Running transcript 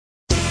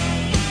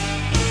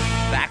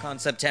Back on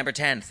September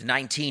 10th,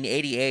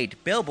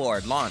 1988,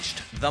 Billboard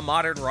launched the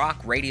Modern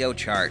Rock Radio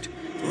Chart,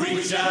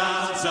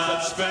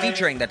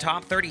 featuring the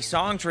top 30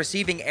 songs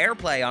receiving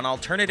airplay on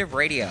alternative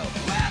radio.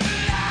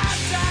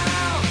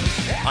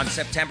 On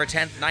September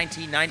 10th,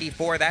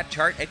 1994, that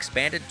chart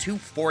expanded to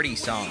 40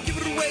 songs.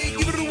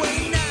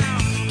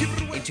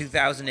 In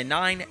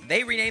 2009,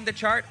 they renamed the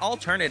chart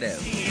Alternative.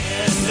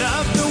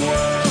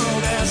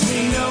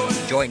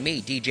 Join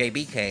me, DJ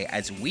BK,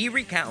 as we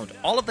recount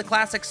all of the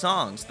classic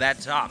songs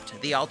that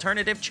topped the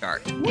Alternative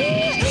chart.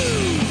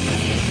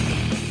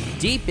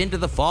 Deep into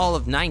the fall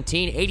of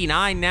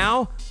 1989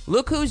 now,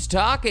 Look Who's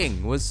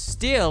Talking was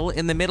still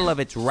in the middle of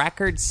its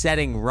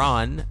record-setting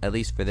run, at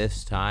least for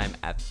this time,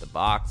 at the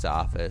box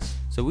office.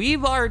 So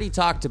we've already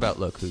talked about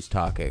Look Who's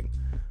Talking.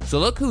 So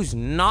look who's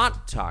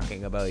not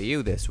talking about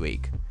you this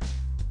week.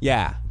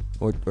 Yeah,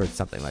 or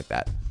something like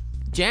that.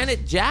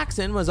 Janet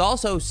Jackson was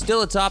also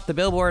still atop the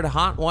Billboard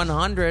Hot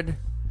 100.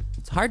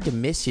 It's hard to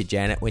miss you,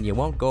 Janet, when you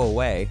won't go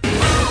away.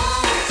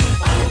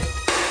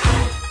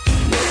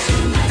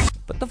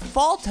 But the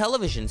fall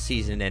television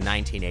season in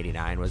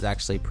 1989 was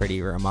actually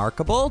pretty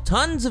remarkable.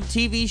 Tons of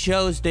TV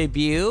shows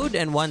debuted,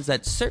 and ones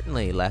that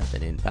certainly left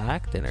an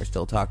impact and are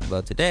still talked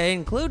about today,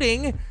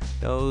 including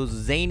those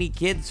zany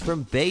kids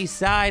from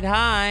Bayside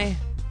High.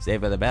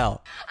 Saved by the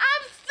Bell.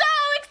 I'm so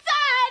excited!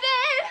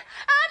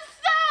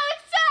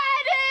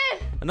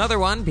 Another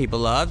one people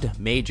loved,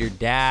 Major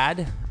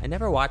Dad. I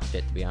never watched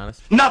it, to be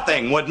honest.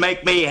 Nothing would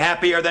make me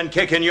happier than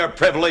kicking your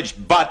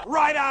privileged butt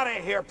right out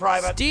of here,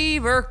 Private.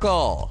 Steve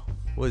Urkel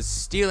was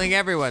stealing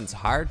everyone's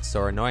hearts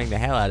or annoying the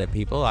hell out of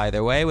people.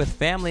 Either way, with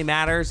Family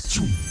Matters.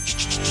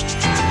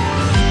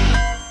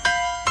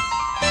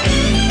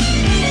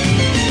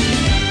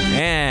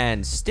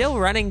 And still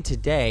running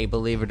today,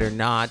 believe it or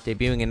not,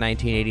 debuting in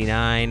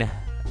 1989,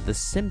 The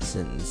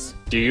Simpsons.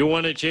 Do you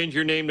want to change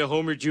your name to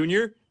Homer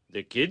Jr.?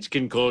 The kids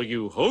can call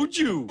you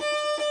Hoju.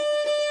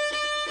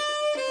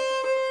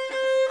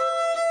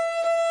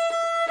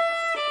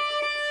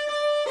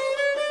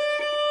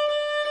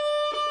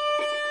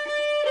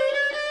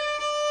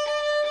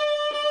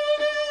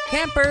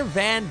 Camper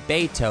Van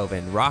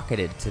Beethoven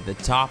rocketed to the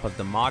top of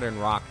the modern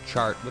rock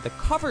chart with a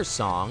cover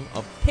song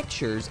of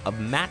Pictures of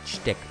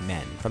Matchstick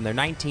Men from their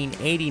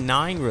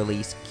 1989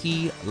 release,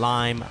 Key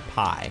Lime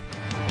Pie.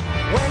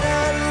 When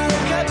I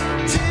look up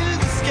to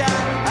the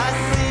sky,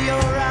 I see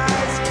your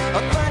eyes, a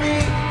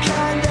funny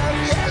kind of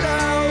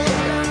yellow.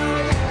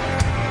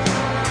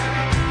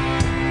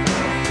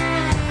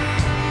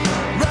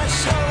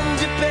 Rush home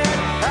to bed,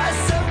 I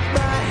soak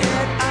my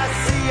head, I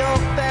see your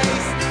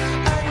face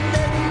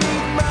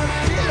underneath my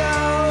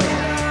pillow.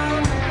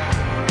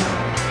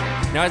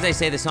 Now, as I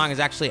say, the song is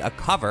actually a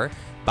cover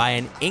by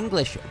an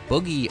English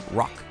boogie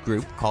rock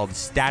group called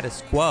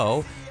Status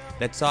Quo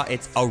that saw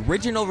its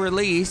original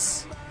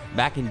release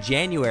back in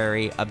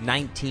January of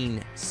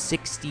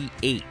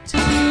 1968.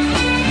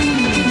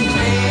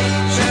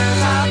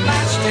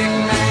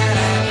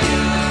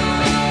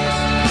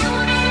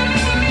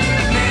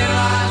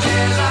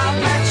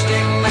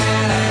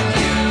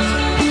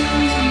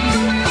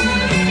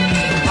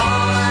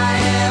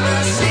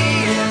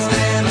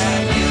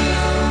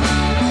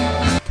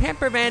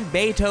 Camper Van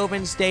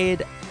Beethoven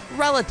stayed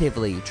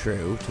relatively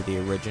true to the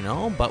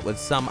original, but with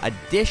some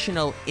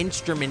additional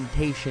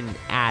instrumentation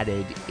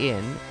added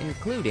in,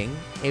 including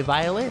a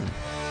violin.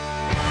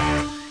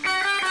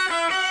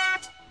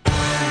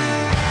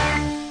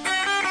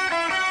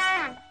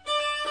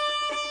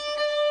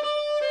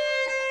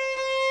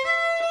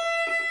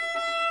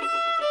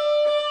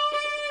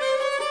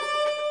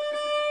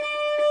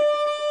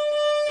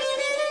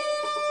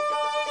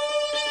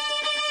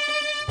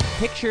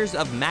 Pictures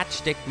of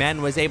Matchstick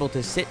Men was able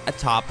to sit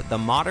atop the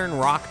modern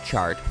rock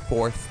chart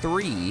for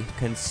 3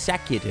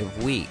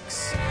 consecutive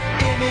weeks.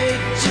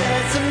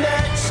 Images of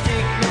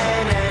matchstick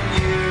men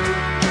and you.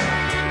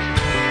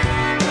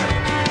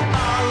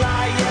 All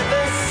I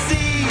ever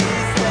see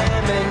is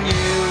them and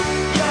you.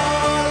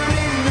 You're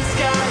in the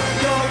sky,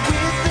 you're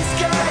with the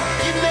sky.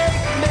 You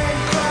make men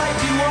cry,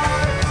 you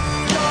are.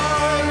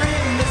 You're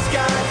in the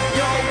sky,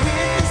 you're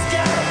with the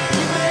sky.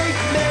 You make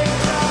men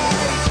cry.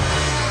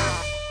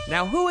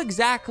 Now, who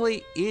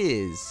exactly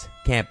is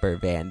Camper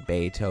Van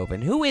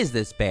Beethoven? Who is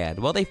this band?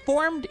 Well, they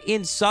formed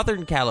in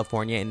Southern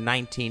California in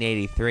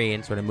 1983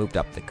 and sort of moved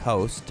up the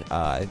coast.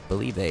 I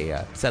believe they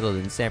settled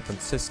in San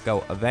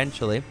Francisco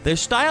eventually. Their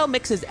style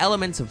mixes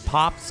elements of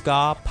pop,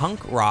 ska,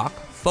 punk rock,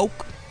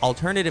 folk,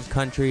 alternative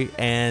country,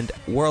 and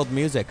world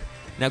music.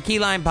 Now, Key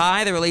Lime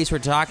Pie, the release we're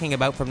talking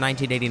about from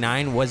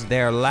 1989, was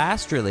their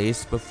last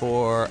release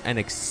before an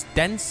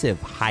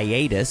extensive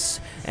hiatus,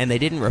 and they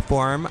didn't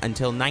reform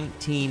until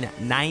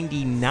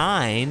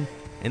 1999,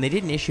 and they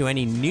didn't issue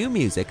any new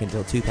music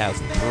until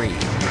 2003.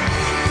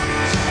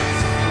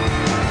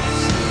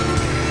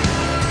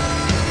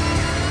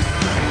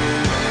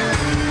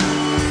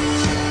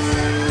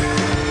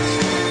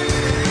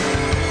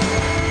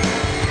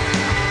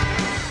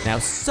 Now,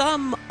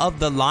 some of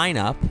the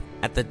lineup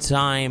at the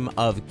time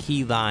of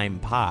Key Lime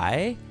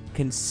Pie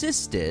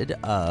consisted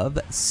of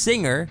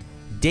singer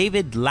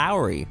David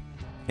Lowery,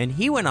 and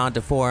he went on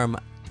to form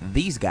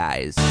these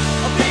guys.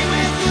 I'll be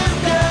with you,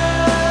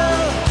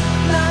 girl,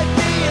 like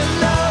being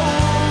low.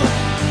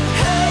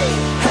 Hey,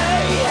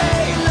 hey,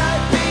 hey,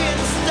 like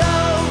being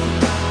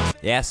stoned.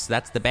 Yes,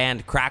 that's the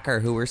band Cracker,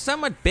 who were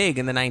somewhat big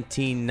in the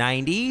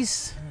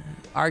 1990s.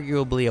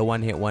 Arguably a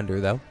one-hit wonder,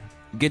 though.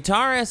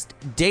 Guitarist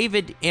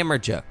David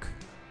Immerjuk.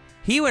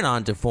 He went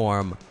on to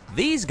form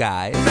these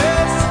guys.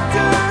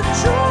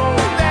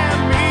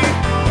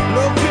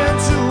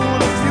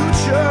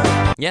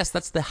 Yes,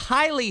 that's the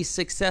highly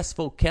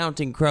successful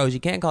Counting Crows. You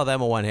can't call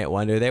them a one-hit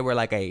wonder. They were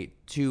like a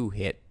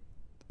two-hit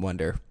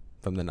wonder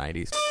from the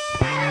 90s.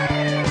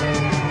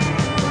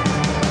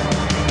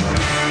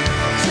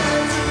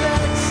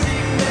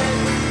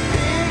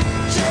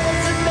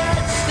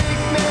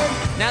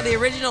 Now, the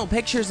original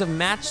Pictures of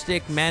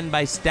Matchstick Men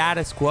by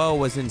Status Quo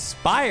was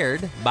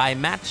inspired by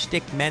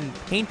Matchstick Men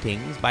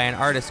paintings by an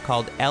artist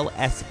called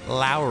L.S.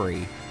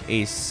 Lowry,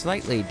 a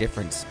slightly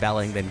different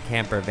spelling than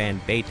Camper Van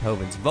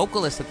Beethoven's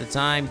vocalist at the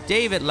time,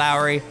 David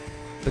Lowry,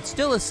 but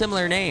still a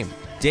similar name.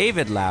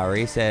 David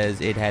Lowry says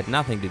it had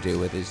nothing to do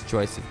with his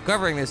choice of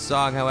covering this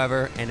song,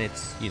 however, and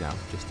it's,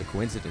 just a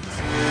coincidence.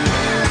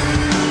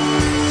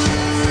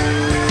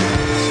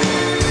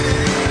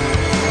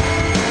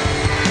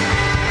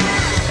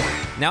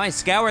 Now, I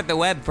scoured the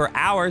web for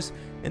hours,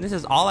 and this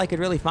is all I could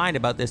really find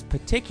about this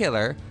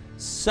particular,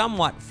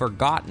 somewhat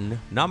forgotten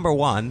number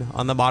one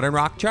on the modern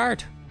rock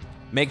chart.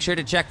 Make sure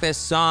to check this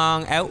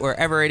song out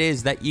wherever it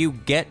is that you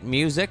get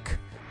music,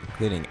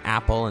 including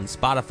Apple and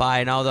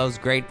Spotify and all those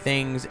great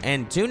things,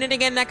 and tune in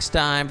again next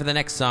time for the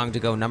next song to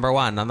go number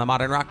one on the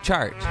modern rock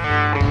chart.